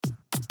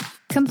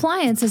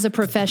Compliance is a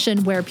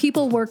profession where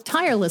people work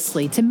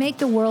tirelessly to make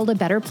the world a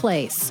better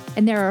place.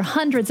 And there are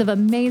hundreds of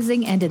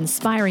amazing and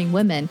inspiring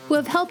women who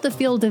have helped the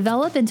field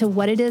develop into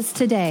what it is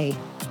today.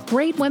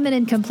 Great Women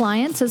in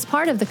Compliance is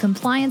part of the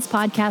Compliance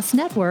Podcast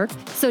Network,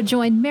 so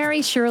join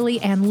Mary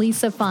Shirley and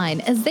Lisa Fine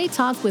as they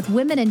talk with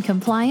women in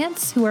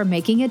compliance who are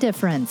making a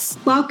difference.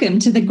 Welcome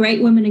to the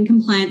Great Women in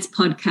Compliance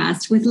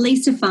podcast with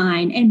Lisa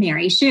Fine and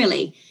Mary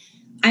Shirley.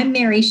 I'm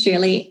Mary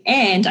Shirley,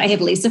 and I have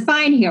Lisa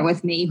Fine here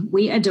with me.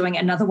 We are doing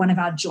another one of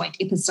our joint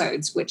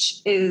episodes, which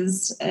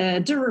is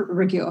de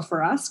rigueur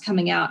for us,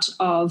 coming out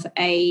of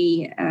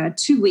a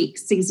 2-week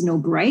seasonal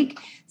break.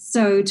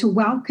 So to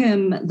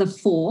welcome the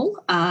fall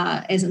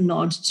as a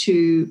nod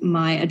to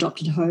my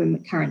adopted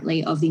home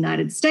currently of the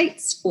United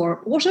States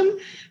for autumn,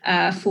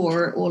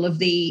 for all of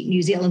the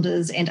New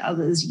Zealanders and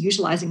others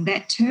utilising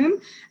that term,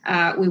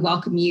 we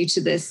welcome you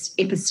to this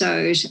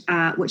episode,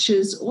 which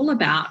is all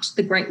about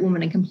the Great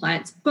Woman in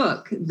Compliance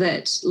book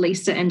that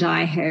Lisa and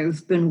I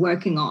have been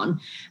working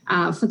on.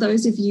 For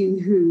those of you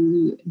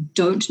who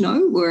don't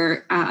know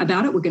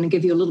about it, we're going to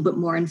give you a little bit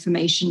more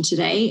information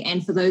today.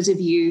 And for those of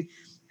you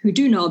who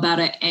do know about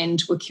it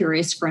and were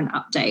curious for an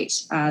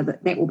update,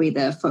 that will be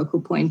the focal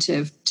point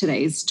of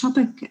today's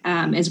topic,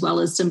 as well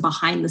as some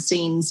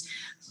behind-the-scenes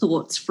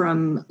thoughts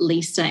from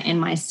Lisa and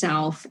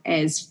myself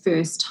as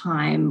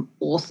first-time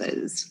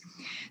authors.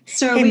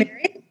 So, hey,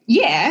 Mary?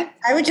 Yeah.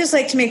 I would just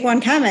like to make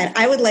one comment.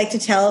 I would like to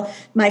tell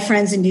my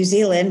friends in New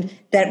Zealand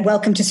that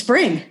welcome to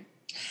spring.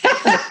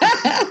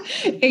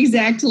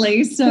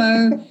 Exactly.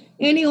 So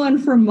anyone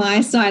from my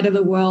side of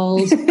the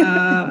world,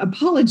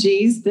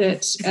 apologies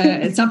that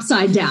it's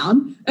upside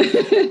down.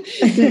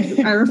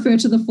 I refer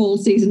to the fall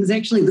season as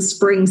actually the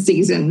spring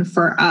season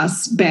for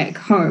us back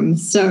home.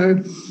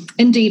 So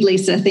indeed,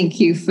 Lisa,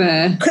 thank you for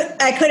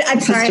I'm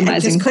sorry, I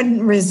just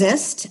couldn't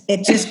resist.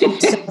 It just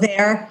was so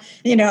there.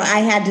 I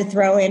had to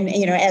throw in,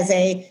 as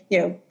a,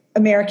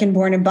 American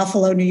born in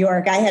Buffalo, New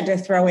York, I had to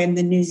throw in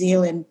the New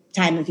Zealand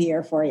time of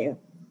year for you.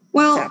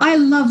 Well, so. I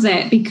love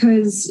that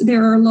because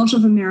there are a lot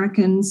of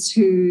Americans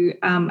who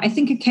I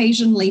think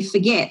occasionally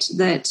forget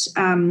that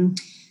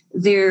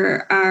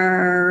there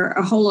are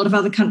a whole lot of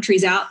other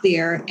countries out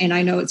there. And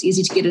I know it's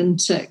easy to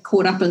get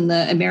caught up in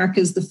the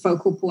America's the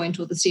focal point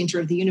or the center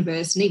of the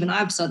universe. And even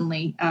I've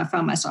suddenly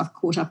found myself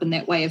caught up in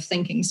that way of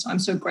thinking. So I'm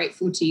so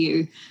grateful to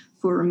you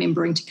for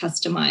remembering to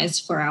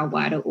customize for our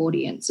wider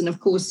audience. And of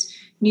course,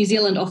 New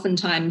Zealand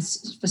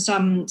oftentimes, for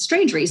some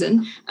strange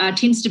reason,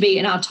 tends to be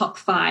in our top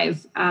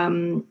 5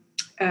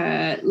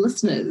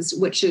 listeners,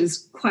 which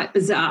is quite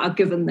bizarre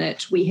given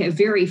that we have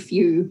very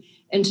few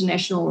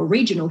international or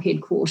regional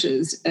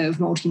headquarters of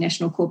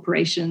multinational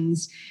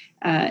corporations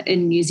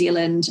in New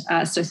Zealand.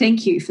 So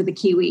thank you for the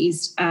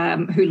Kiwis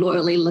who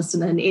loyally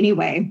listen in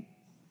anyway.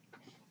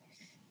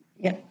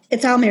 Yeah,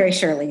 it's all Mary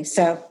Shirley,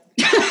 so...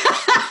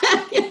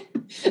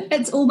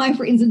 It's all my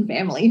friends and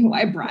family who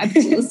I bribe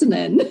to listen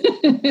in.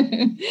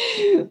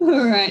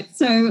 All right,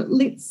 so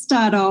let's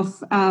start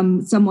off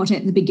somewhat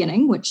at the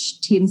beginning,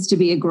 which tends to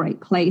be a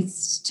great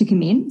place to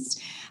commence.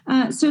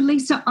 So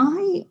Lisa,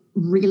 I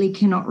really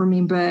cannot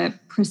remember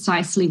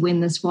precisely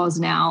when this was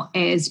now,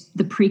 as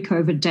the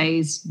pre-COVID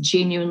days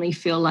genuinely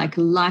feel like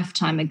a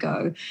lifetime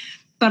ago.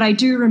 But I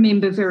do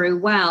remember very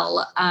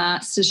well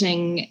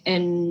sitting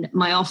in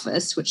my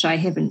office, which I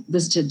haven't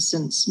visited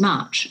since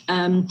March,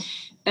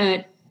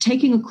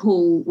 taking a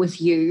call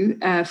with you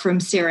from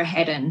Sarah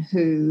Haddon,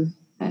 who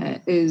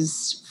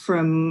is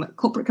from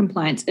Corporate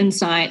Compliance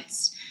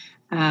Insights.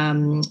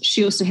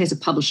 She also has a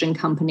publishing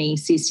company,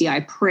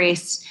 CCI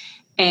Press,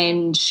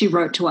 and she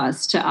wrote to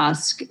us to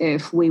ask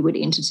if we would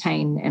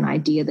entertain an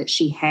idea that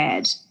she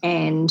had.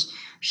 And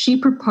she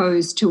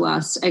proposed to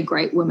us a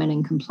Great Women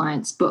in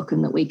Compliance book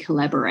and that we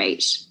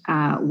collaborate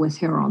with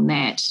her on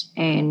that.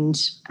 And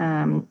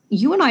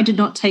you and I did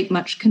not take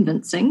much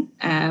convincing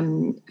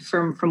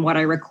from what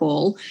I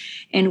recall.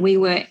 And we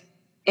were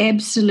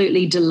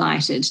absolutely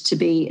delighted to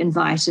be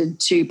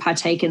invited to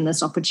partake in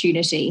this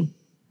opportunity.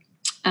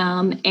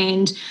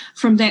 And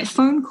from that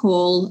phone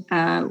call,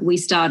 we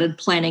started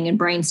planning and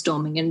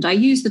brainstorming. And I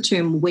use the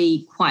term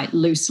we quite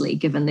loosely,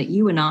 given that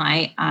you and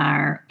I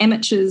are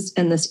amateurs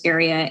in this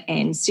area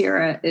and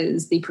Sarah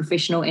is the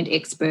professional and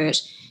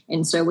expert.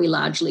 And so we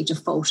largely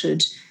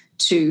defaulted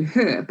to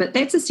her. But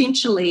that's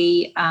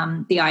essentially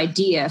the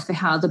idea for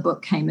how the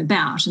book came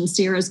about. And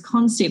Sarah's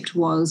concept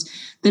was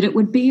that it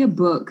would be a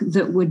book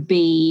that would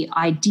be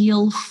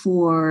ideal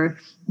for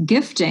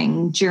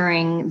gifting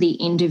during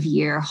the end of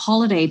year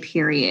holiday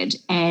period.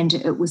 And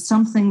it was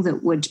something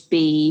that would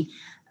be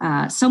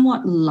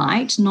somewhat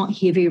light, not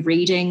heavy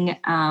reading,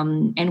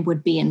 and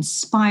would be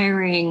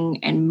inspiring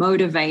and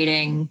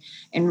motivating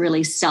and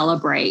really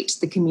celebrate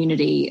the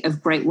community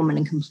of Great Women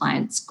in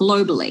Compliance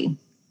globally.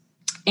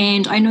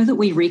 And I know that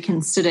we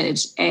reconsidered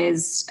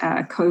as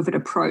COVID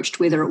approached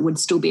whether it would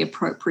still be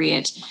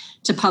appropriate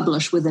to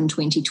publish within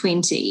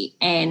 2020.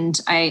 And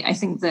I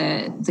think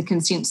the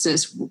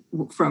consensus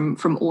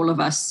from all of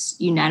us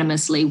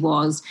unanimously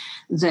was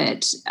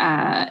that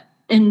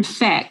in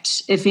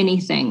fact, if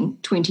anything,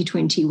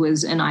 2020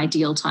 was an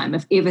ideal time.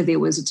 If ever there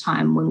was a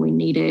time when we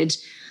needed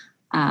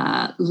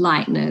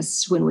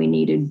lightness, when we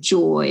needed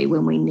joy,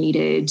 when we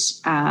needed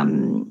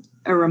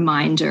a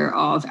reminder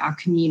of our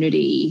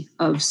community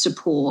of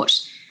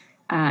support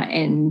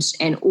and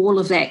all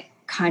of that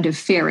kind of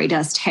fairy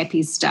dust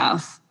happy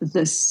stuff,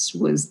 this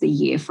was the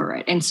year for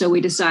it. And so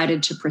we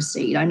decided to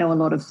proceed. I know a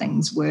lot of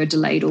things were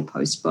delayed or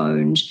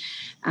postponed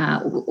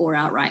or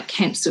outright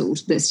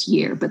cancelled this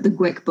year, but the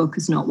Gwick book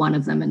is not one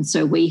of them. And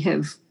so we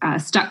have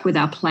stuck with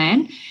our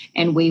plan,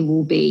 and we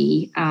will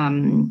be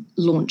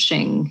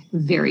launching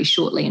very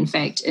shortly, in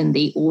fact, in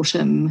the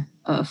autumn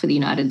for the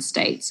United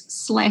States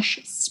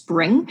 /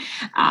 spring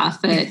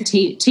for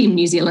Team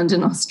New Zealand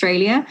and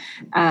Australia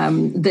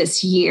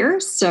this year.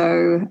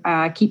 So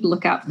keep a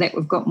lookout for that.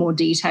 We've got more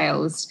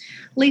details.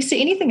 Lisa,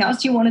 anything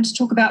else you wanted to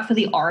talk about for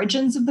the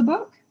origins of the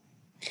book?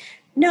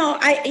 No,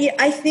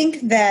 I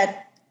think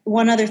that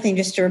one other thing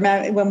just to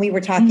remember when we were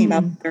talking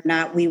about whether or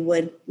not we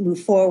would move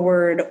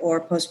forward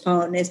or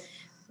postpone is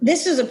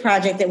this is a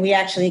project that we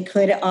actually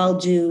could all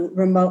do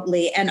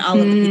remotely, and all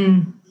of the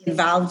people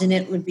involved in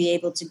it would be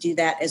able to do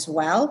that as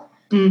well.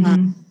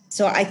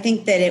 So I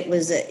think that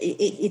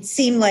it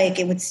seemed like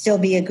it would still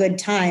be a good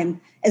time,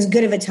 as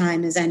good of a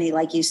time as any,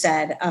 like you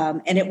said.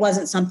 And it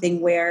wasn't something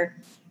where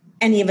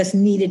any of us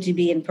needed to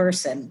be in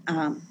person.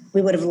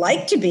 We would have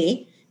liked to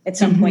be at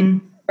some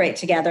point right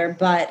together,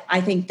 but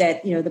I think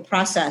that, the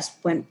process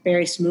went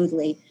very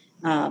smoothly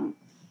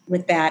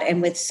with that,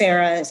 and with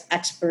Sarah's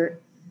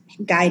expert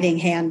guiding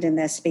hand in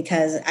this,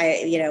 because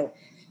I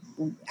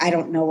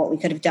don't know what we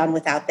could have done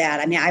without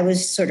that. I mean, I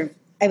was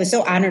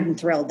so honored and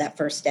thrilled that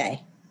first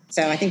day.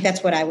 So I think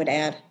that's what I would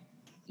add.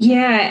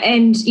 Yeah.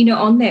 And,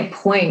 on that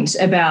point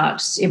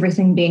about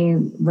everything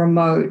being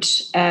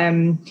remote,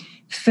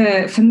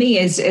 for me,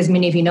 as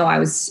many of you know, I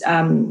was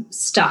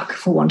stuck,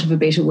 for want of a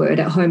better word,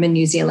 at home in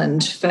New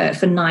Zealand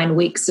for 9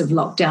 weeks of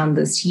lockdown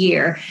this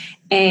year.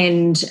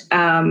 And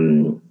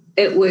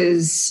it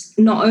was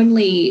not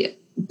only,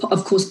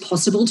 of course,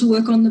 possible to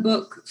work on the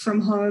book from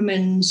home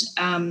and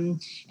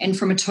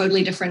from a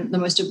totally different, the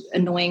most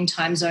annoying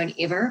time zone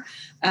ever.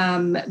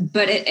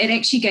 But it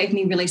actually gave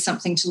me really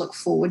something to look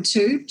forward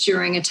to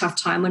during a tough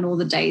time when all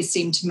the days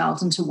seemed to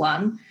melt into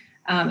one.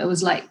 It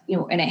was like,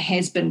 and it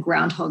has been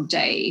Groundhog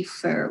Day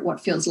for what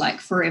feels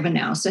like forever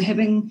now. So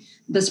having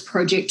this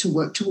project to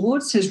work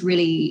towards has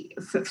really,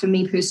 for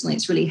me personally,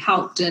 it's really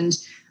helped. And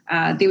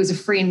there was a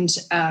friend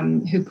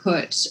who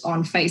put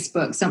on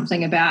Facebook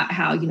something about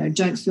how,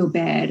 don't feel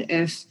bad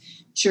if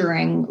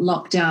during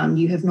lockdown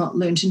you have not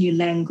learned a new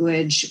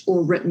language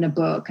or written a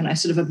book. And I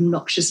sort of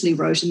obnoxiously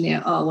wrote in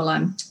there, oh, well,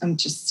 I'm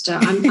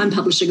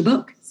publishing a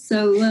book.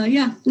 So,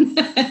 yeah.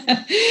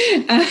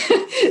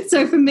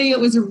 So for me, it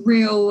was a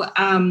real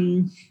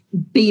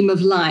beam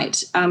of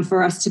light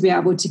for us to be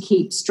able to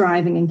keep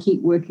striving and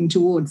keep working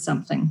towards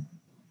something.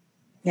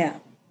 Yeah.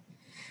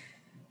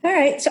 All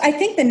right. So I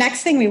think the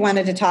next thing we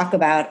wanted to talk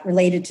about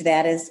related to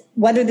that is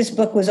whether this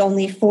book was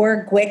only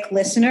for Gwick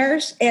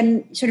listeners,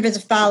 and sort of as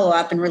a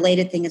follow-up and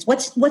related thing is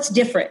what's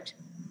different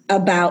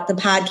about the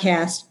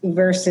podcast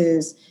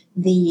versus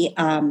the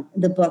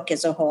book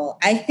as a whole.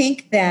 I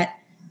think that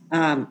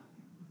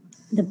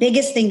the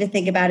biggest thing to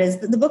think about is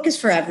that the book is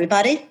for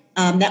everybody.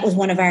 That was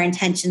one of our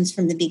intentions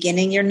from the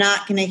beginning. You're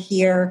not going to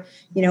hear,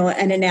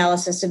 an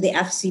analysis of the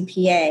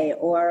FCPA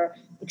or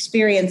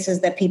experiences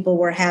that people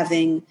were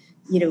having,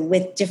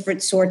 with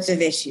different sorts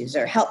of issues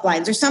or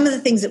helplines or some of the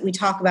things that we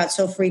talk about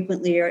so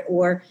frequently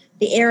or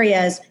the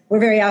areas we're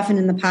very often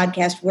in the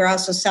podcast. We're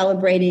also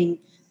celebrating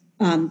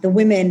the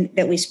women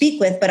that we speak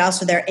with, but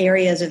also their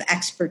areas of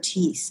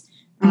expertise.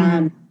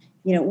 I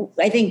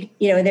think,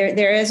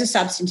 there is a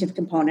substantive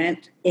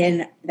component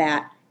in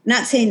that. I'm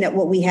not saying that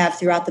what we have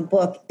throughout the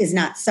book is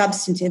not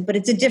substantive, but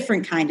it's a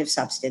different kind of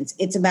substance.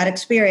 It's about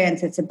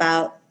experience. It's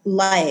about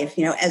life,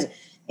 as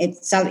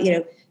it's,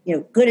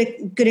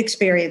 good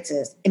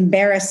experiences,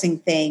 embarrassing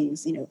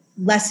things,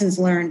 lessons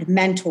learned,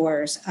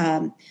 mentors.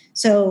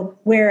 So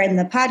where in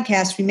the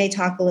podcast, we may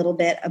talk a little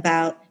bit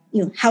about,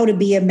 how to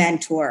be a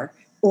mentor,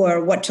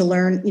 or what to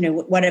learn,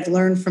 what I've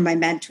learned from my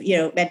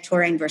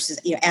mentoring versus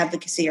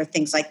advocacy or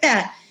things like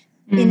that.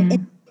 In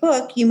the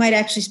book, you might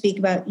actually speak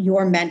about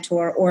your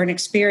mentor or an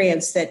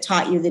experience that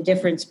taught you the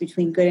difference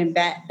between good and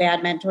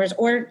bad mentors,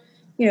 or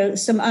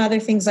some other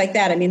things like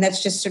that. I mean,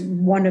 that's just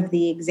one of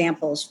the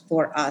examples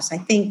for us. I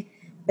think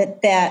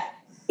that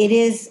it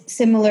is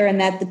similar in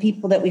that the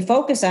people that we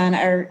focus on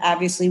are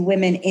obviously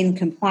women in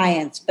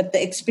compliance, but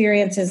the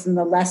experiences and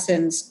the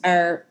lessons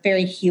are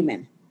very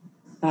human.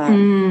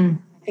 I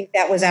think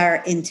that was our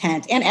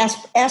intent, and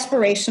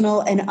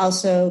aspirational, and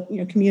also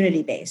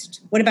community based.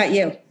 What about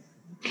you?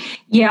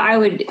 Yeah, I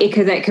would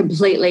echo that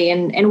completely.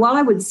 And while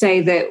I would say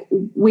that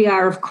we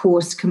are, of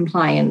course,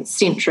 compliance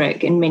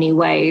centric in many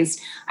ways,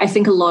 I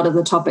think a lot of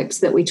the topics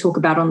that we talk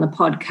about on the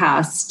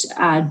podcast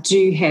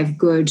do have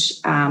good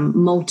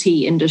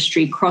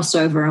multi-industry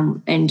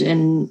crossover. And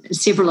in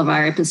several of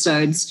our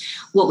episodes,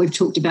 what we've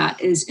talked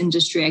about is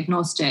industry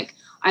agnostic.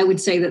 I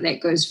would say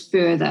that goes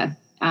further.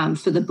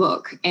 for the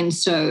book. And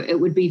so it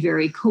would be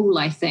very cool,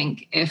 I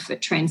think, if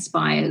it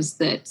transpires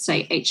that,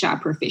 say, HR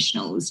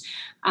professionals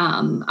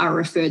are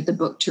referred the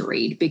book to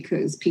read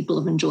because people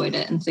have enjoyed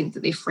it and think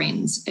that their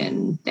friends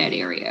in that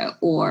area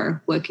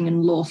or working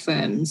in law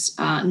firms,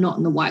 not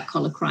in the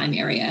white-collar crime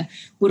area,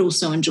 would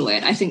also enjoy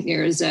it. I think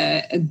there is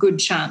a good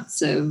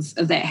chance of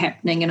that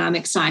happening, and I'm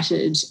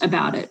excited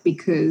about it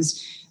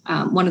because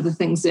one of the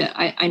things that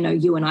I know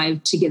you and I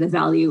together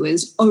value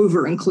is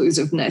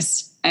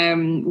over-inclusiveness,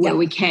 where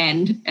we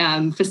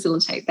can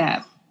facilitate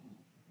that.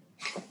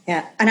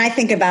 Yeah. And I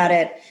think about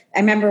it. I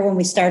remember when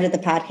we started the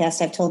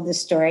podcast, I've told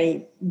this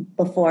story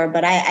before,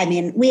 but I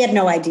mean, we had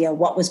no idea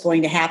what was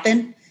going to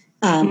happen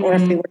or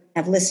if we were going to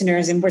have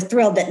listeners. And we're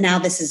thrilled that now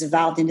this has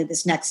evolved into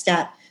this next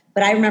step.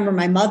 But I remember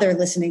my mother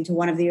listening to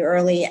one of the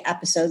early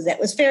episodes that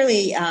was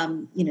fairly,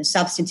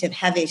 substantive,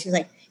 heavy. She's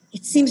like,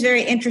 it seems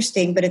very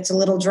interesting, but it's a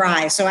little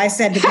dry. So I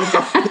said to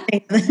people,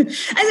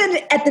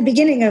 at the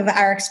beginning of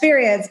our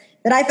experience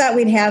that I thought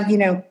we'd have,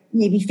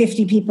 maybe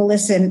 50 people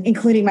listen,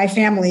 including my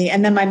family.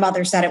 And then my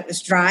mother said it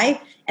was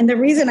dry. And the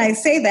reason I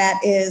say that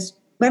is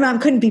my mom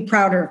couldn't be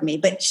prouder of me,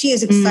 but she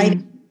is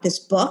excited about this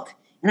book.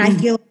 And I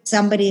feel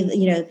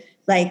somebody,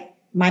 like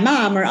my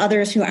mom or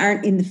others who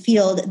aren't in the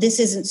field, this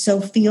isn't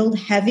so field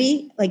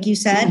heavy, like you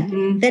said,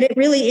 that it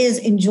really is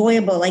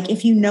enjoyable. Like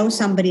if you know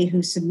somebody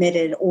who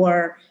submitted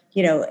or,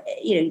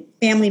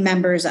 family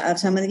members of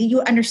some of the, you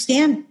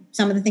understand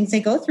some of the things they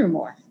go through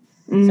more.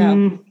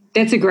 So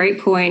that's a great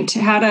point.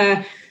 How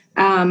to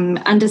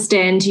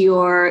understand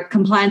your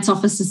compliance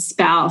officer's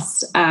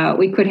spouse.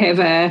 We could have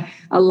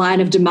a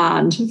line of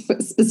demand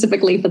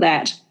specifically for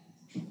that.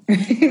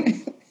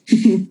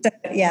 So,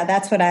 yeah,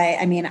 that's what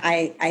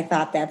I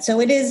thought that. So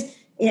it is,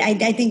 I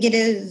think it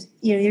is,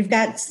 you've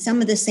got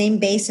some of the same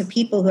base of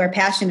people who are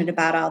passionate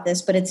about all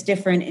this, but it's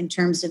different in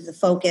terms of the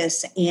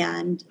focus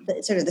and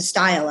sort of the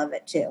style of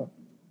it too.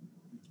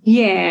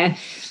 Yeah.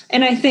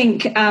 And I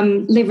think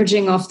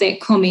leveraging off that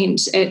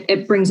comment,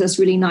 it brings us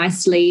really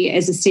nicely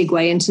as a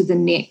segue into the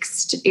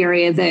next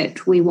area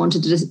that we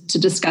wanted to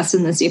discuss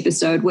in this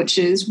episode, which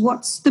is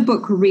what's the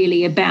book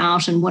really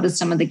about and what are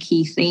some of the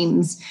key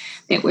themes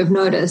that we've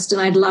noticed. And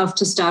I'd love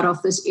to start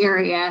off this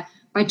area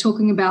by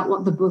talking about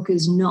what the book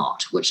is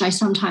not, which I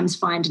sometimes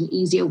find an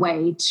easier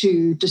way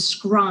to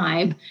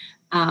describe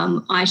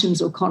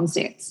items or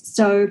concepts.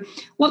 So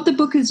what the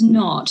book is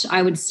not,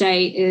 I would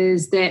say,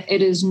 is that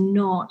it is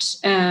not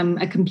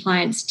a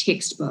compliance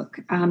textbook.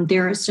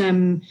 There are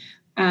some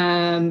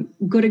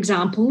good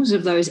examples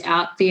of those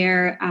out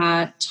there.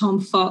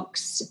 Tom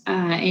Fox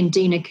and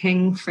Dina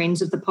King,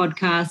 friends of the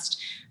podcast,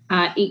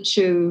 each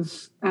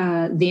of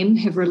them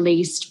have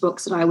released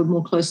books that I would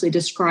more closely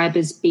describe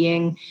as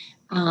being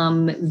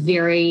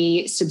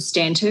very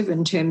substantive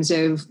in terms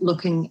of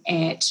looking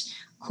at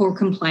core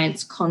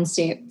compliance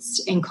concepts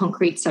and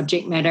concrete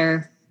subject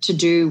matter to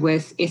do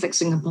with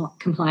ethics and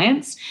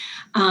compliance.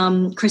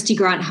 Christy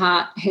Grant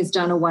Hart has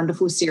done a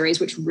wonderful series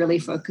which really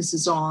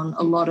focuses on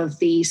a lot of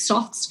the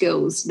soft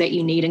skills that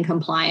you need in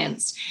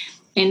compliance.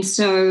 And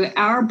so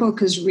our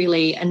book is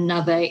really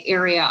another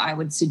area I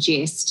would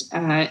suggest.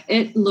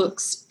 It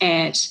looks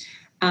at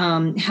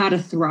how to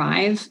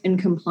thrive in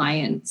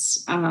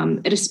compliance.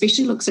 It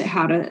especially looks at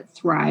how to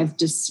thrive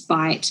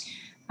despite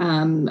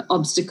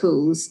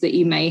obstacles that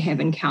you may have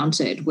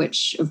encountered,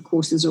 which of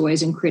course is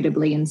always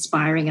incredibly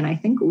inspiring and I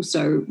think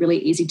also really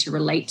easy to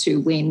relate to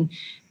when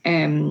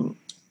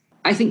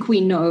I think we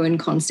know in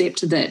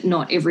concept that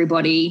not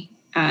everybody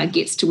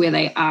gets to where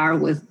they are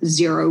with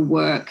zero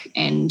work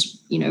and,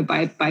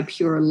 by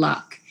pure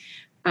luck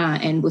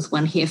and with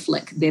one hair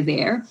flick, they're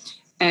there.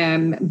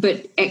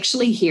 But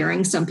actually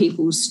hearing some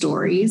people's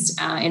stories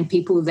and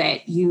people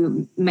that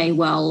you may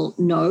well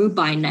know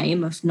by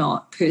name, if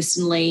not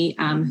personally,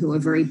 who are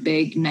very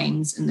big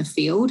names in the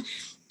field,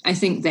 I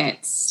think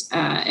that's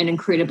an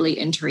incredibly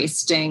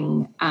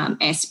interesting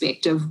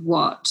aspect of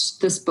what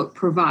this book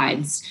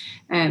provides.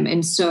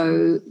 And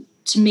so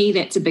to me,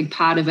 that's a big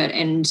part of it.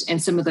 And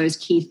some of those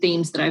key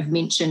themes that I've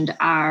mentioned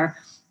are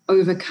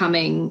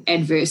overcoming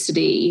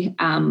adversity,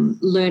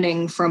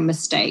 learning from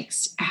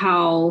mistakes,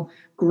 how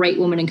great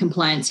women in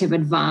compliance have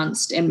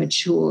advanced and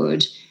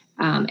matured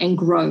and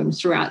grown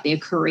throughout their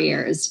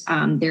careers.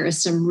 There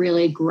is some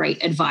really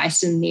great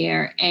advice in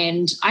there.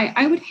 And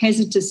I would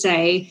hazard to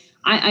say,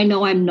 I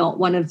know I'm not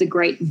one of the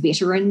great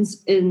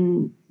veterans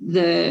in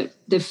the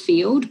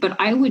field, but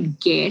I would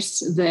guess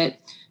that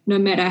no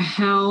matter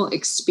how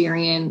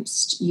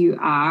experienced you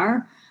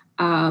are,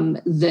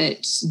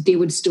 that there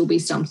would still be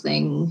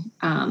something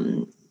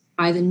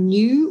either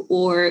new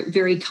or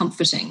very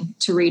comforting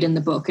to read in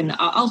the book. And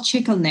I'll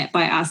check on that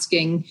by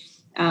asking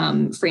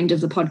friend of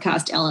the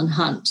podcast, Ellen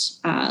Hunt,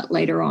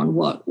 later on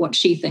what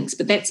she thinks.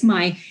 But that's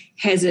my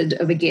hazard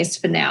of a guess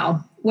for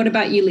now. What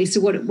about you,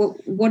 Lisa?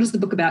 What is the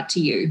book about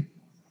to you?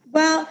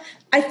 Well,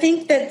 I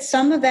think that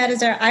some of that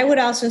is I would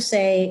also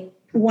say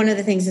one of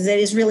the things is it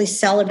is really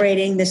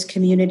celebrating this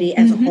community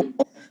as a whole,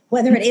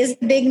 whether it is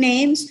the big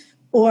names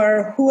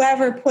or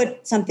whoever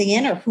put something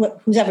in or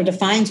whoever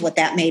defines what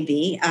that may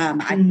be.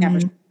 I've never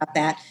thought about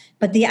that.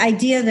 But the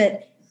idea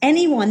that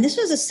anyone, this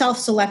was a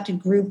self-selected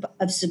group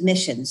of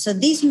submissions. So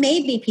these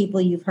may be people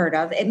you've heard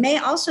of. It may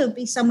also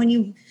be someone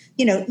you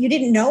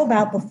didn't know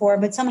about before,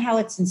 but somehow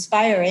it's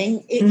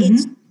inspiring.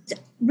 It's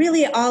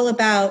really all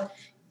about,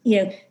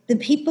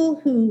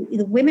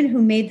 the women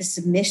who made the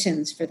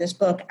submissions for this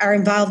book are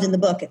involved in the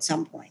book at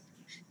some point.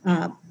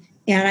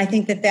 And I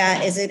think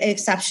that is an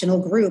exceptional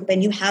group.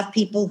 And you have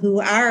people who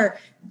are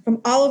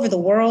from all over the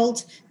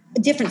world,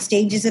 different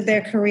stages of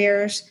their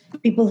careers,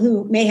 people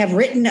who may have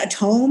written a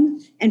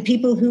tome and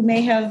people who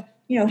may have,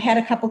 had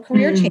a couple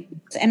career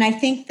changes. And I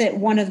think that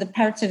one of the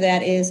parts of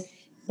that is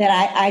that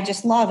I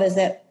just love is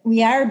that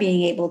we are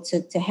being able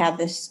to have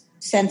this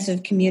sense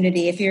of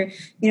community. If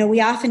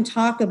we often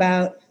talk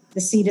about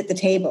the seat at the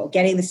table,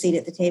 getting the seat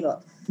at the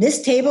table. This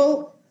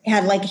table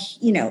had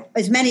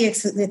as many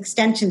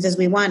extensions as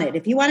we wanted.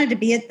 If you wanted to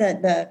be at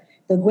the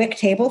GWIC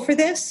table for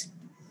this,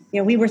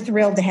 we were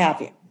thrilled to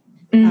have you.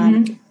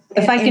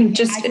 If I can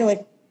just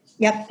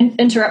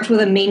interrupt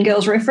with a Mean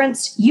Girls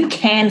reference, you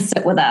can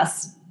sit with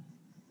us.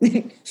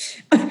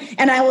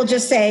 And I will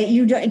just say,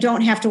 you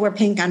don't have to wear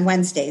pink on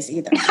Wednesdays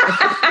either.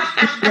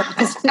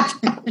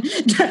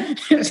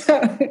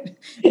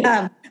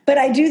 But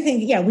I do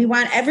think, we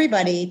want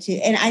everybody to,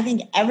 and I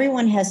think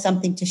everyone has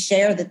something to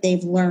share that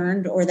they've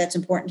learned or that's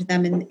important to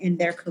them in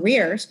their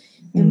careers.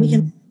 And we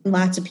can learn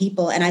lots of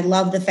people. And I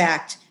love the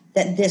fact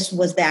that this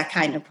was that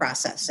kind of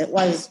process. It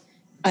was,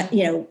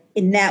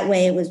 in that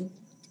way, it was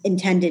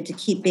intended to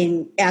keep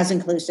being as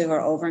inclusive or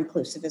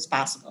over-inclusive as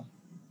possible.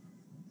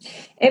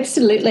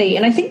 Absolutely.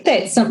 And I think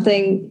that's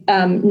something,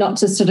 not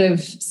to sort of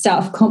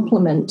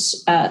self-compliment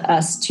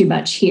us too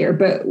much here,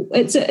 but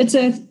it's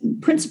a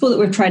principle that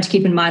we've tried to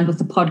keep in mind with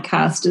the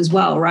podcast as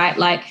well, right?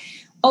 Like,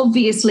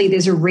 obviously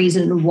there's a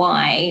reason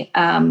why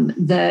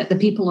the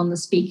people on the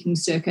speaking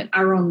circuit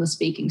are on the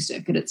speaking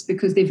circuit. It's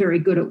because they're very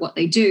good at what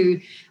they do.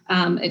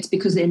 It's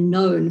because they're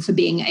known for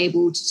being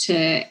able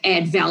to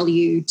add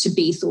value, to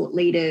be thought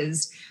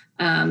leaders,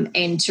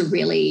 and to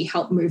really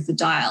help move the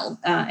dial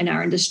in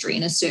our industry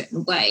in a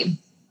certain way.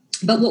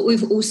 But what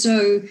we've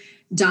also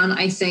done,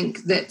 I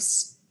think,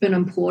 that's been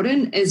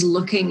important is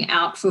looking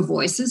out for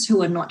voices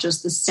who are not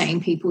just the same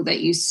people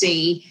that you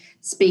see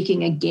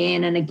speaking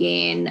again and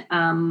again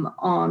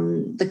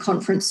on the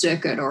conference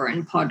circuit or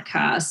in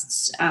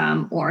podcasts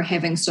or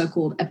having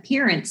so-called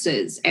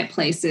appearances at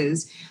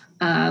places.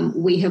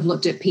 We have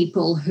looked at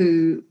people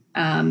who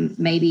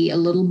maybe a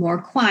little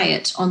more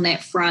quiet on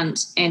that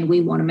front, and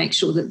we want to make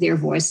sure that their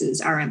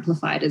voices are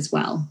amplified as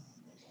well.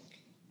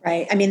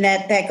 Right. I mean,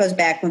 that goes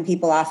back when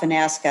people often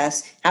ask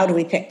us, how do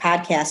we pick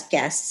podcast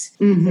guests?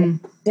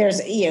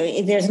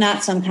 There's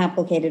not some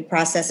complicated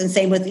process. And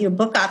same with your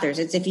book authors.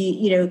 It's if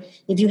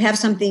you have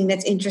something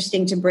that's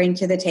interesting to bring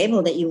to the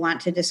table that you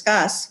want to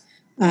discuss,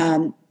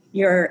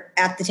 you're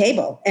at the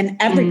table, and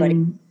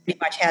everybody pretty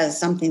much has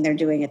something they're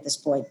doing at this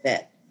point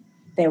that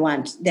they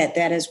want,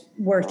 that is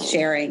worth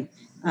sharing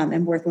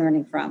and worth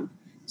learning from.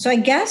 So I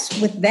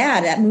guess with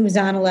that moves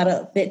on a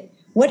little bit.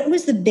 What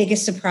was the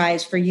biggest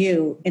surprise for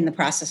you in the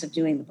process of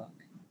doing the book?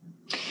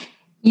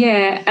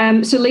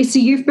 Yeah. So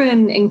Lisa, you've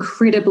been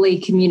incredibly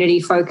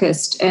community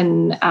focused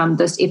in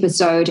this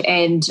episode,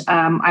 and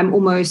I'm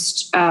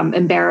almost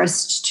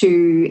embarrassed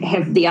to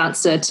have the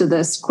answer to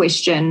this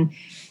question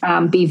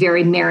be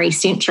very Mary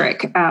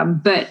centric,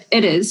 but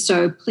it is.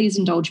 So please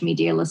indulge me,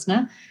 dear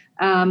listener.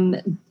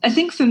 I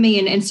think for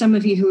me, and some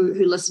of you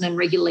who listen in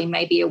regularly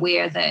may be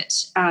aware that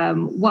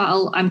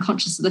while I'm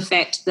conscious of the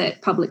fact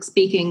that public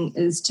speaking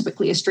is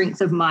typically a strength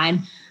of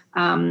mine,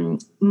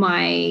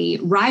 my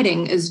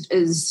writing is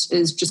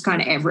just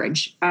kind of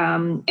average.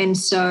 And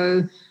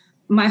so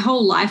my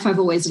whole life, I've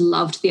always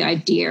loved the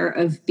idea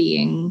of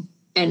being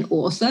an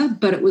author,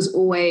 but it was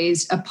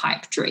always a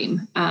pipe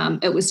dream.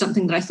 It was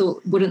something that I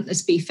thought, wouldn't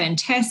this be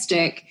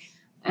fantastic?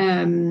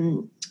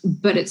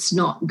 But it's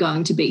not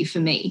going to be for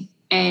me.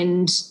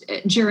 And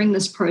during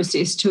this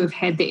process, to have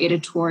had the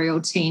editorial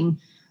team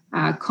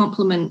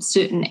complement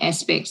certain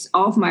aspects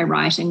of my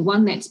writing,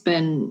 one that's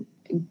been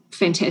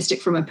fantastic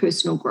from a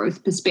personal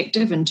growth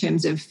perspective in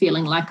terms of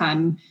feeling like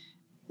I'm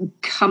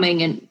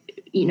coming in,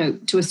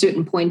 to a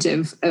certain point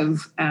of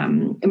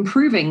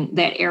improving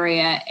that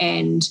area,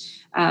 and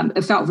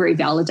it felt very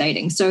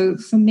validating. So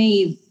for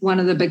me, one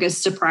of the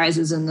biggest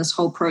surprises in this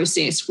whole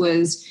process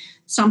was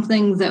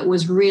something that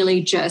was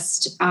really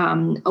just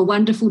a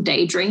wonderful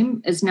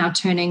daydream is now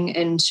turning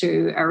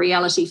into a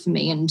reality for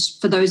me. And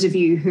for those of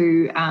you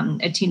who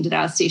attended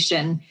our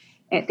session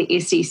at the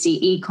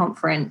SCCE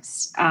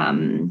conference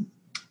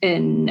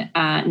in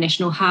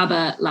National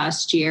Harbour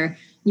last year,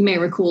 you may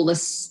recall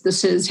this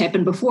has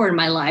happened before in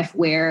my life,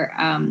 where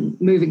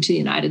moving to the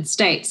United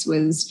States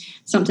was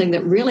something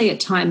that really at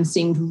times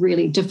seemed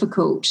really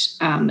difficult.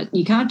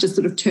 You can't just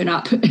sort of turn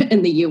up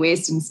in the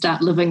US and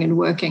start living and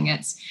working.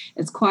 It's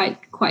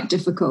quite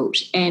difficult.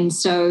 And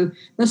so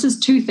this is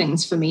two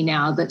things for me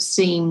now that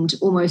seemed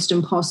almost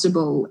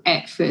impossible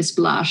at first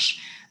blush.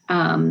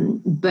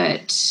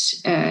 But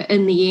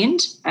in the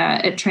end,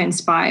 it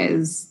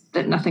transpires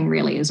that nothing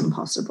really is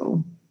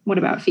impossible. What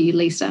about for you,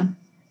 Lisa?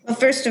 Well,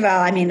 first of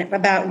all, I mean,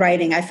 about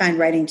writing, I find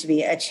writing to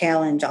be a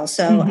challenge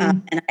also.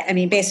 And I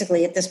mean,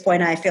 basically at this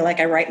point, I feel like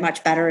I write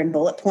much better in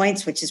bullet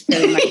points, which is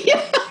pretty much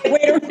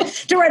way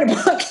to write a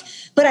book.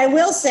 But I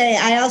will say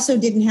I also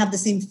didn't have the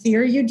same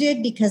fear you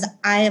did, because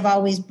I have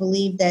always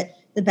believed that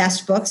the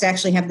best books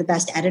actually have the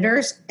best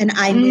editors. And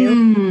I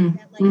knew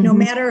that, like, no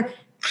matter,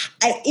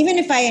 even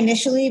if I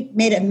initially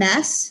made a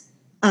mess,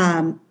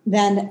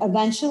 then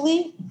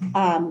eventually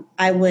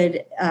I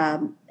would,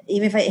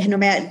 even if no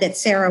matter that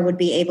Sarah would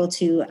be able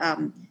to,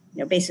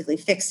 basically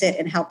fix it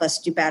and help us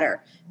do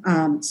better.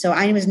 So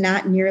I was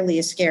not nearly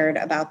as scared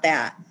about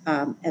that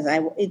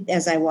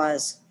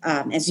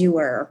as you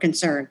were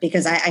concerned,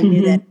 because I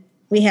knew that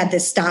we had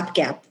this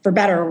stopgap, for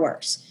better or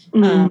worse.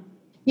 For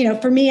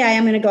me, I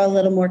am going to go a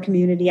little more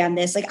community on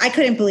this. Like, I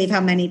couldn't believe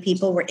how many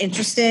people were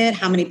interested,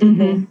 how many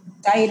people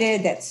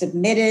cited, that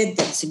submitted,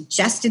 that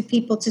suggested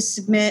people to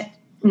submit.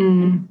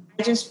 I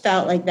just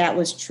felt like that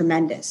was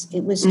tremendous.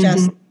 It was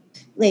just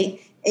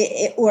like,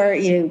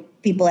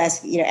 people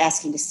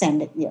asking to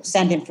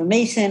send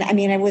information. I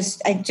mean, it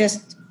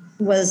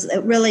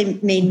really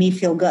made me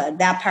feel good.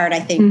 That part,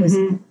 I think, was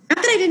not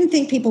that I didn't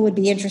think people would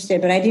be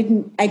interested, but I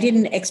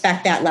didn't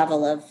expect that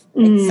level of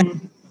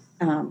excitement.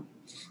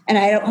 And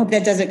I don't hope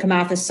that doesn't come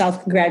off as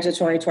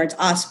self-congratulatory towards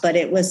us, but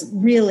it was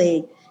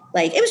really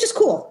it was just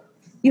cool.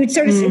 You would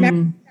sort of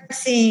remember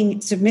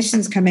seeing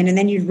submissions come in, and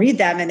then you'd read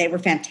them and they were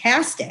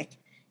fantastic.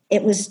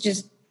 It was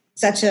just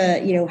such a,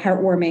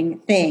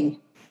 heartwarming thing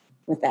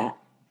with that.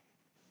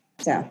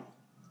 So,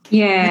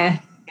 yeah,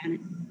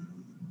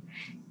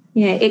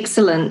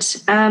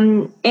 excellent.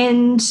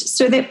 And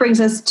so that brings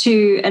us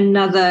to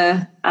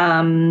another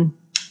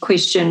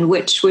question,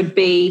 which would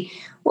be,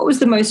 what was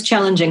the most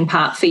challenging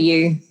part for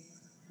you?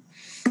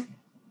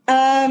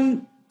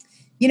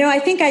 I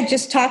think I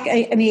just talked,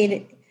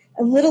 a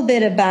little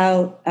bit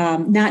about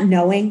not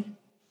knowing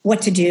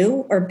what to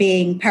do or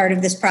being part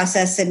of this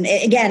process. And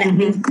again,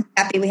 I'm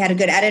happy we had a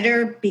good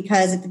editor,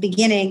 because at the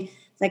beginning,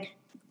 it's like,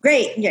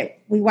 great,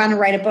 we want to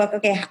write a book.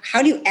 Okay,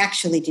 how do you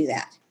actually do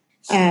that?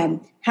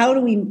 How do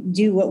we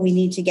do what we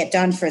need to get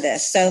done for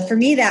this? So for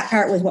me, that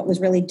part was what was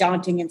really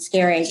daunting and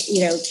scary.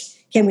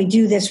 Can we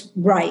do this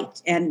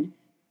right? And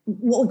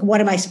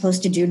what am I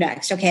supposed to do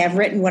next? Okay, I've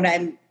written what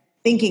I'm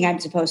thinking I'm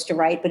supposed to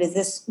write, but is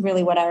this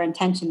really what our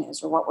intention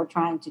is, or what we're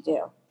trying to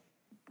do?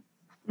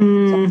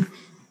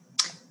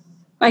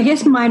 I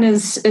guess mine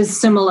is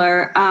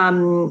similar.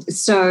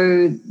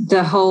 So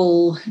the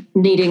whole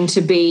needing to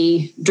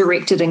be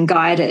directed and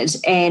guided.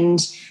 And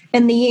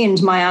in the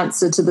end, my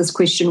answer to this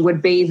question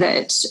would be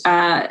that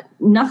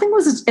nothing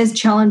was as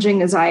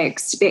challenging as I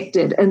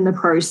expected in the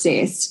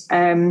process,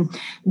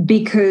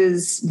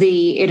 because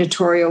the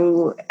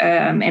editorial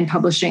and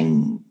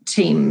publishing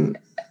team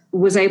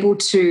was able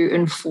to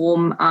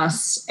inform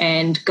us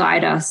and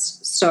guide us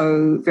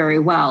so very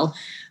well.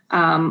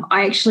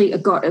 I actually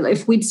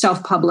if we'd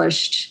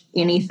self-published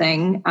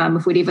anything,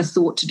 if we'd ever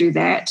thought to do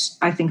that,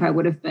 I think I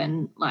would have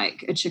been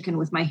like a chicken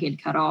with my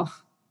head cut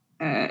off.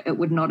 It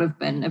would not have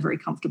been a very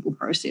comfortable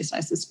process, I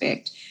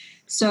suspect.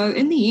 So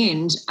in the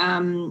end,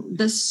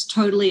 this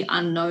totally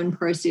unknown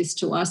process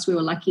to us, we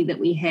were lucky that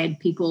we had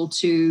people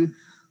to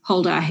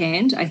hold our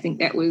hand. I think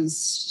that was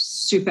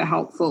super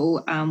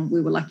helpful.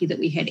 We were lucky that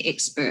we had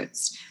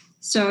experts.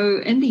 So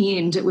in the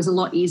end, it was a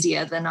lot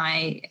easier than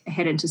I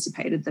had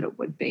anticipated that it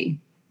would be.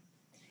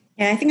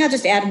 And I think I'll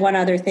just add one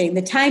other thing.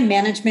 The time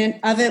management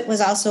of it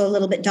was also a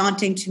little bit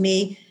daunting to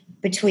me,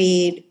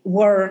 between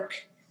work,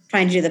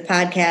 trying to do the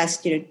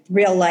podcast,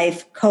 real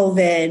life,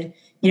 COVID,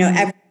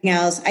 everything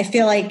else. I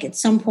feel like at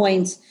some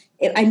points,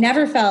 I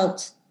never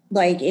felt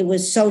like it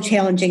was so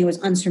challenging, it was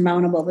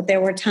unsurmountable. But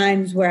there were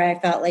times where I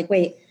felt like,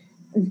 wait,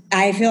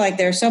 I feel like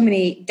there are so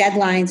many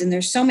deadlines and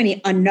there's so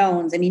many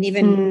unknowns. I mean,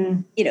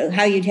 even,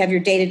 how you'd have your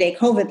day-to-day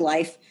COVID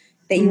life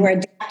that you were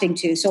adapting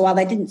to. So while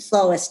that didn't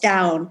slow us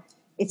down,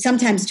 it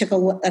sometimes took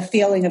a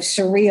feeling of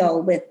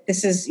surreal with,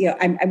 this is,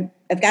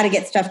 I've got to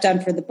get stuff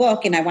done for the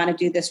book, and I want to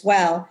do this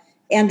well,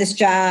 and this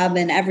job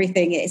and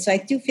everything. So I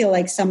do feel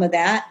like some of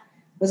that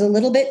was a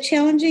little bit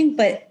challenging,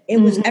 but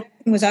it was,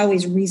 everything was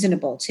always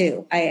reasonable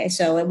too.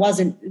 So it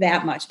wasn't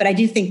that much, but I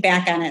do think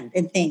back on it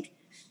and think,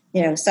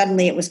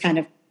 suddenly it was kind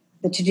of,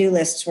 the to-do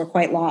lists were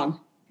quite long,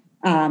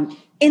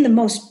 in the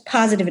most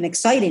positive and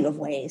exciting of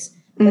ways.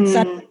 But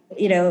suddenly,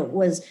 it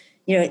was,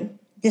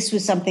 this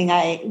was something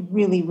I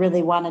really,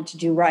 really wanted to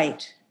do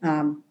right.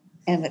 And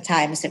at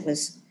times it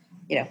was,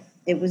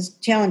 it was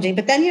challenging.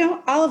 But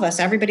then, all of us,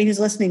 everybody who's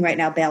listening right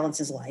now,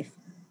 balances life.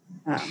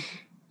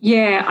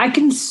 Yeah, I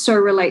can so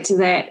relate to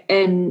that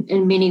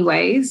in many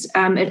ways.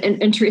 And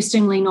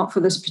interestingly, not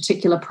for this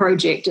particular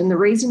project. And the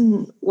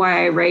reason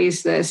why I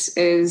raise this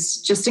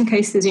is just in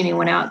case there's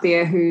anyone out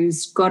there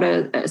who's got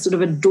a sort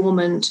of a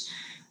dormant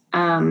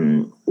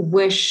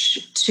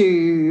wish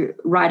to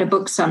write a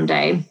book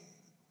someday.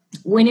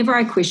 Whenever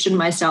I question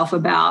myself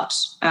about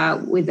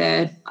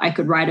whether I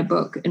could write a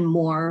book in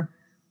more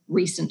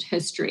recent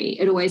history,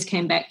 it always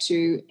came back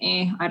to,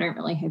 I don't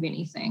really have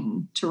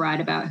anything to write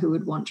about. Who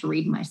would want to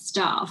read my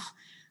stuff?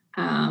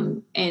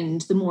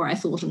 And the more I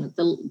thought on it,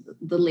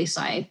 the less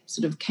I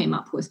sort of came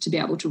up with to be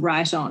able to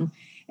write on.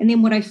 And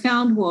then what I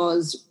found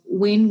was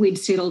when we'd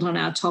settled on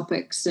our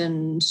topics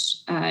and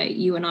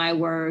you and I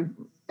were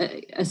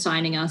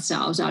assigning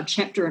ourselves our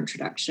chapter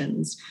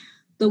introductions,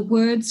 the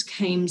words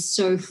came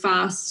so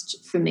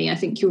fast for me. I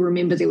think you'll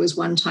remember there was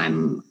one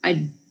time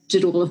I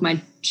did all of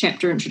my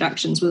chapter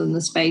introductions within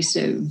the space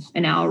of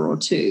an hour or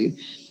two.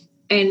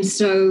 And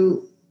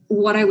so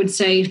what I would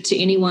say to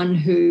anyone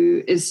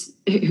who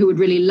would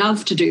really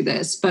love to do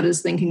this but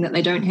is thinking that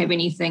they don't have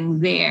anything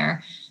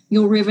there,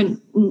 you'll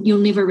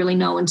never really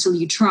know until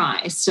you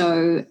try.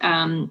 So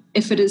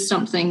if it is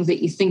something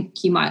that you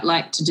think you might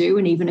like to do,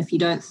 and even if you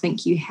don't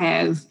think you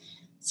have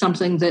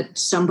something that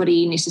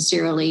somebody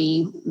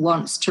necessarily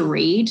wants to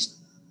read,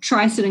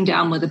 try sitting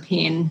down with a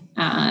pen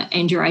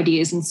and your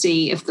ideas and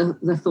see if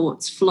the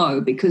thoughts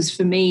flow. Because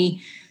for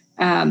me,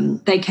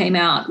 they came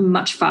out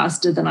much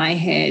faster than I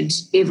had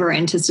ever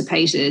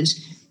anticipated.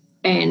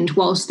 And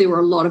whilst there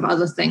were a lot of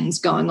other things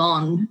going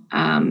on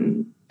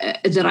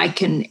that I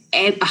can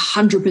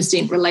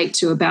 100% relate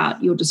to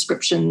about your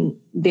description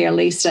there,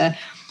 Lisa,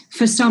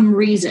 for some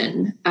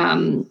reason,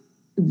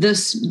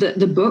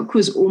 the book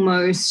was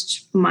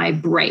almost my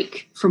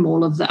break from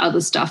all of the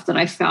other stuff that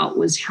I felt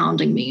was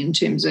hounding me in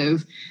terms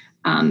of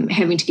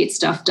having to get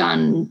stuff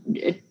done,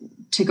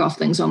 tick off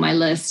things on my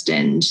list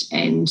and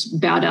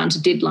bow down to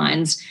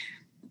deadlines.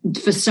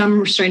 For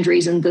some strange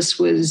reason, this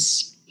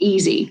was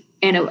easy,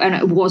 and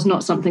it was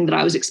not something that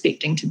I was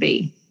expecting to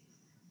be.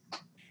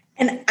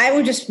 And I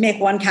would just make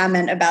one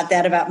comment about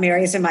that, about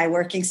Mary's and my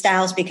working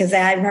styles, because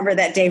I remember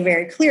that day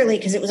very clearly,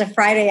 because it was a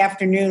Friday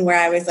afternoon where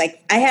I was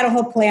like, I had a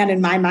whole plan in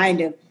my mind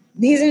of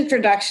these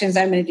introductions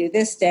I'm going to do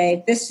this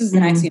day. This is the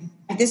next,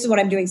 this is what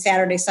I'm doing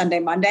Saturday, Sunday,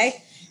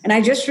 Monday. And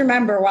I just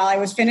remember while I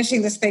was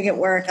finishing this thing at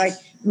work, like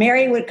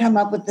Mary would come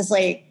up with this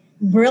like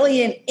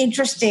brilliant,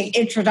 interesting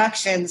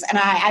introductions. And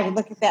I would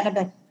look at that and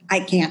I'd be like, I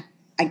can't.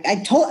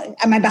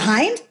 Am I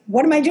behind?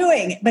 What am I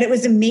doing? But it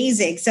was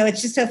amazing. So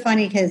it's just so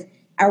funny because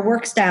our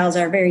work styles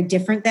are very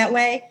different that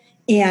way.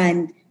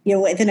 And,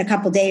 within a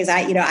couple of days,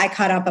 I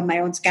caught up on my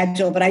own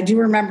schedule. But I do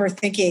remember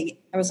thinking,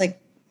 I was like,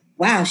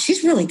 wow,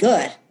 she's really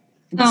good.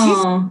 She's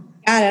got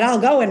it all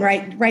going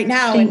right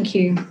now. Thank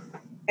you.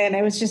 And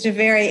it was just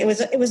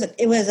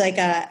it was like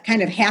a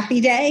kind of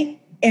happy day.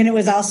 And it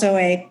was also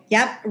a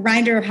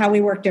reminder of how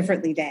we work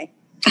differently day.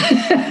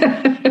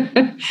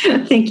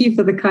 Thank you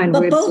for the kind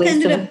words,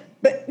 Lisa.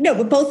 But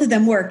both of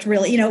them worked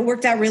really, it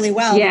worked out really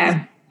well. Yeah.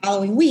 The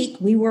following week,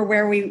 we were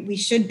where we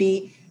should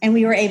be, and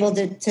we were able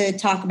to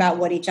talk about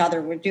what each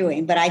other were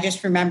doing. But I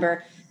just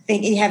remember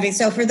thinking,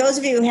 so for those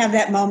of you who have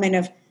that moment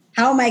of,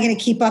 how am I going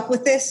to keep up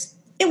with this?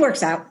 It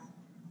works out.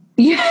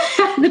 Yeah,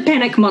 the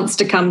panic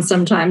monster comes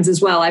sometimes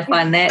as well. I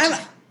find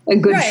that a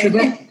good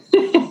trigger.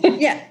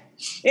 Yeah.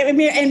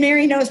 And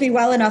Mary knows me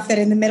well enough that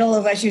in the middle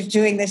of us, she was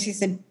doing this, she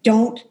said,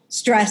 don't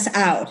stress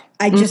out.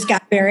 I just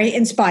got very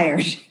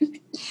inspired.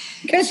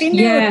 Because she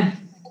knew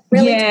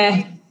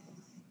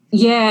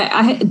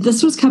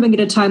this was coming at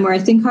a time where I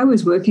think I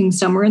was working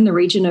somewhere in the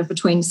region of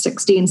between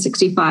 60 and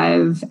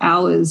 65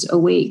 hours a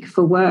week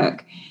for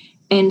work.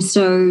 And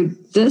so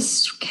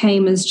this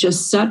came as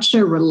just such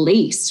a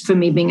release for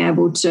me, being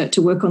able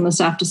to work on this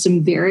after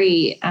some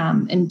very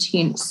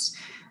intense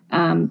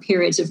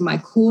periods of my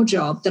core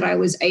job, that I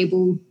was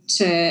able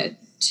to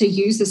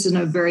use this in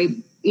a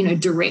very,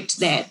 direct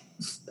that,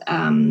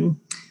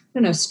 I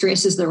don't know if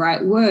stress is the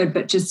right word,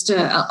 but just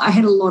I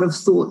had a lot of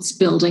thoughts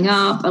building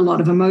up, a lot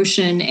of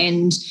emotion,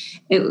 and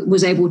it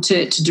was able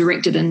to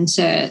direct it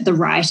into the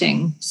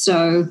writing.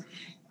 So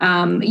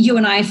you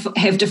and I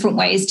have different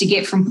ways to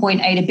get from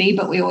point A to B,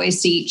 but we always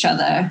see each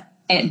other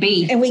at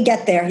B. And we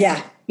get there,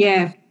 yeah.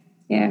 Yeah.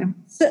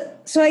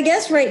 So I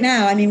guess right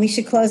now, we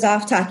should close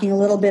off talking a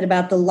little bit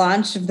about the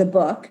launch of the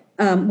book.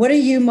 What are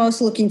you most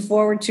looking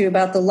forward to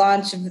about the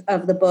launch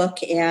of the book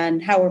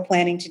and how we're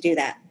planning to do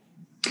that?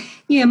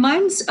 Yeah,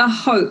 mine's a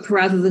hope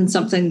rather than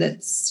something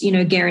that's,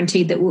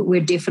 guaranteed that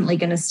we're definitely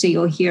going to see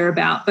or hear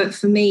about. But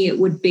for me, it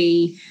would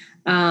be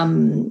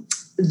that,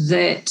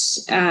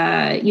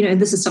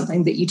 this is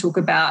something that you talk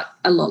about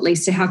a lot,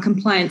 Lisa, how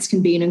compliance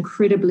can be an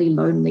incredibly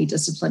lonely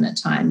discipline at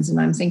times. And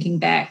I'm thinking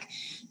back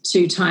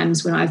to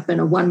times when I've been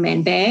a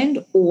one-man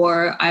band,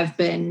 or I've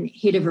been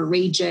head of a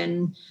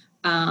region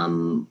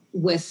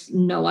with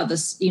no other,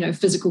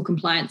 physical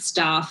compliance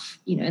staff,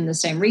 in the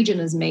same region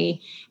as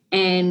me.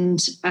 And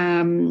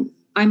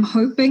I'm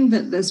hoping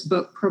that this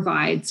book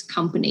provides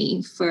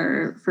company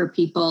for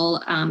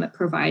people. It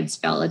provides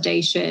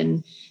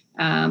validation,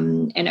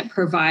 and it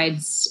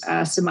provides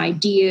some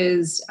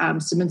ideas,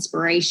 some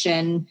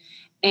inspiration,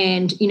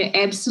 and,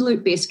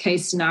 absolute best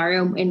case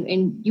scenario.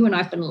 And you and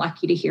I have been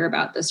lucky to hear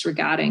about this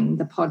regarding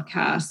the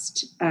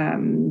podcast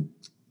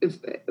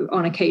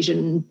on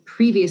occasion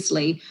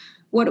previously.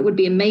 What it would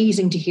be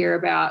amazing to hear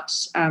about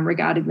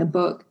regarding the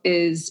book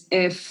is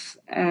if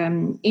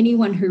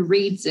anyone who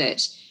reads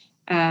it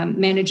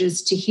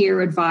manages to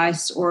hear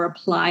advice or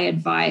apply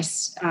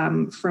advice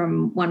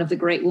from one of the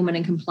great women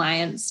in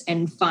compliance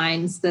and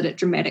finds that it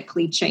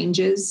dramatically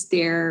changes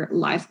their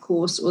life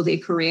course or their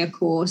career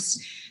course,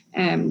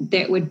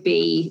 that would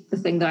be the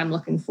thing that I'm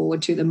looking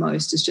forward to the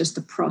most, is just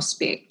the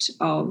prospect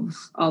of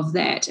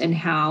that, and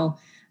how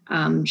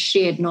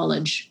shared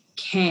knowledge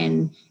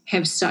can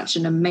have such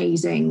an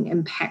amazing,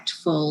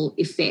 impactful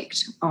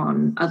effect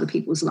on other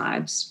people's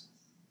lives.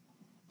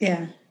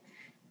 Yeah.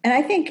 And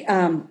I think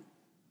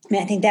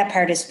that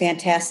part is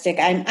fantastic.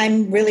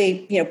 I'm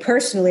really,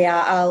 personally,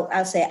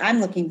 I'll say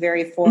I'm looking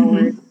very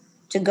forward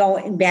to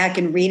going back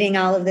and reading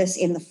all of this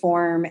in the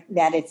form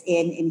that it's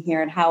in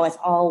here, and how it's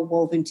all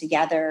woven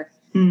together,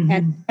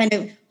 and kind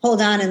of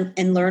hold on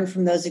and learn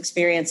from those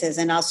experiences,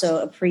 and also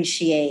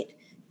appreciate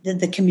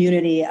the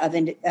community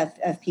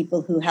of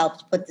people who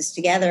helped put this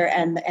together.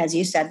 And as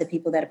you said, the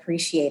people that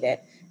appreciate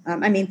it.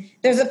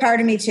 There's a part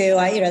of me too,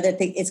 that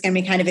it's going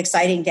to be kind of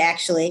exciting to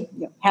actually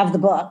have the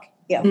book,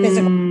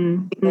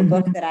 physical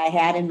book that I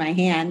had in my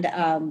hand.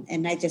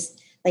 And I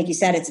just, like you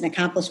said, it's an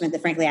accomplishment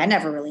that frankly, I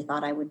never really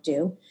thought I would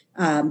do.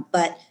 And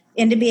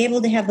to be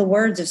able to have the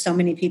words of so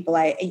many people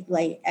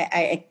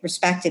I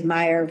respect,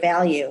 admire,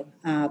 value,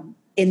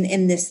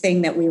 in this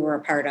thing that we were a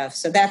part of.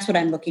 So that's what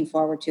I'm looking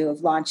forward to,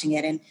 of launching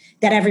it, and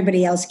that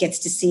everybody else gets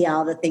to see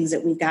all the things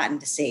that we've gotten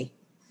to see.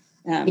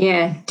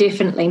 Yeah,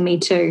 definitely. Me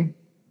too.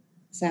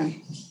 So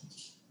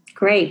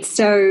great.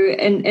 So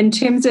in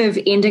terms of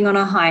ending on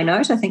a high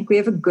note, I think we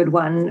have a good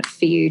one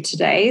for you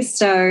today.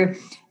 So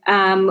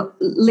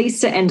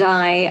Lisa and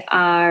I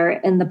are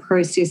in the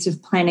process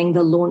of planning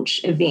the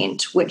launch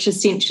event, which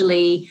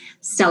essentially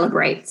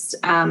celebrates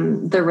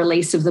the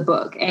release of the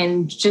book.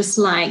 And just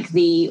like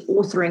the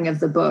authoring of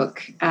the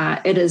book,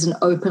 it is an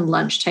open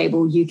lunch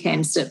table. You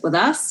can sit with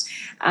us.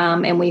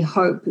 And we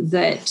hope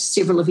that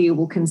several of you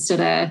will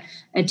consider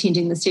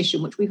attending the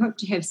session, which we hope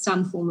to have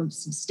some form of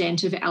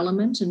substantive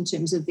element in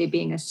terms of there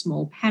being a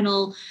small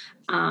panel.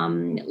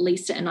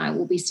 Lisa and I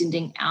will be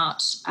sending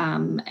out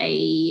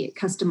a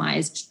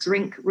customized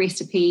drink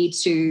recipe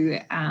to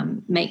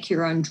make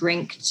your own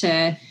drink,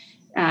 to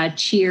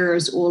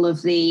cheers all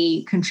of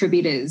the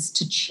contributors,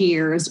 to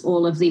cheers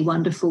all of the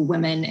wonderful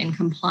women in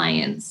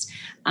compliance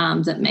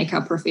that make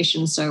our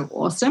profession so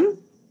awesome.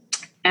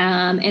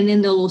 And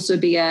then there'll also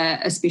be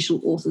a special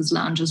authors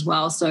lounge as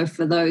well. So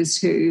for those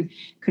who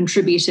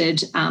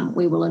contributed,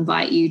 we will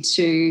invite you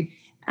to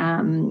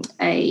an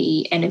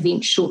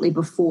event shortly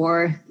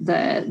before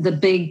the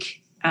big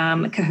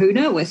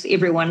kahuna with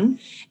everyone.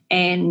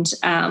 And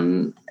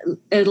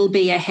it'll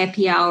be a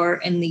happy hour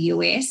in the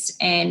US.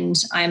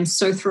 And I'm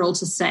so thrilled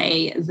to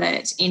say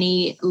that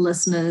any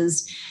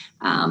listeners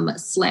 /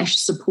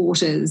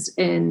 supporters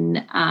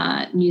in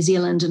New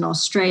Zealand and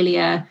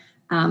Australia,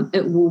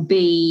 it will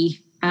be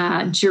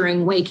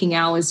during waking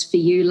hours for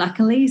you,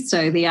 luckily.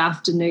 So the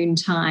afternoon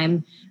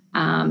time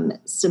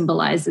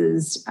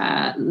symbolizes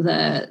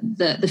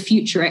the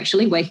future,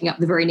 actually, waking up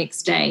the very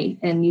next day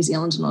in New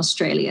Zealand and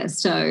Australia.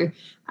 So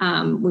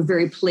we're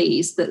very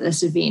pleased that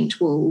this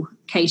event will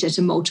cater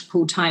to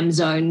multiple time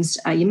zones.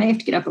 You may have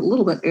to get up a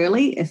little bit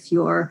early if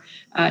you're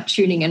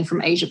tuning in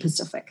from Asia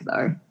Pacific,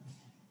 though.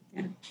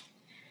 Yeah.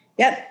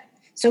 Yep.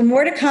 So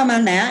more to come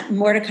on that,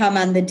 more to come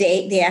on the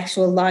date, the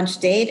actual launch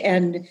date,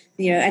 and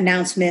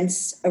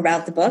announcements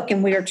about the book.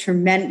 And we are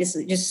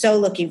tremendously just so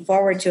looking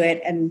forward to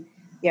it, and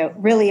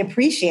really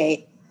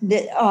appreciate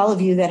all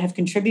of you that have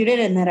contributed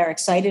and that are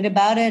excited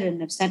about it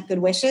and have sent good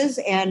wishes.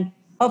 And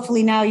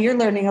hopefully now you're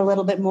learning a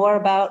little bit more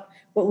about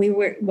what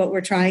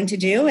we're trying to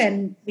do,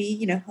 and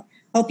we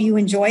hope you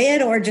enjoy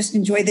it or just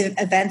enjoy the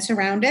events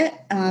around it.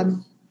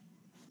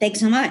 Thanks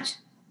so much.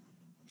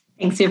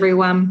 Thanks,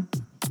 everyone.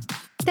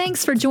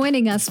 Thanks for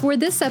joining us for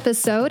this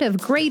episode of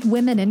Great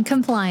Women in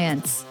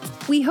Compliance.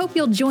 We hope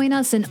you'll join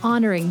us in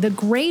honoring the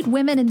great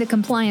women in the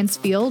compliance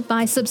field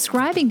by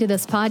subscribing to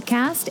this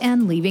podcast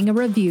and leaving a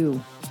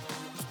review.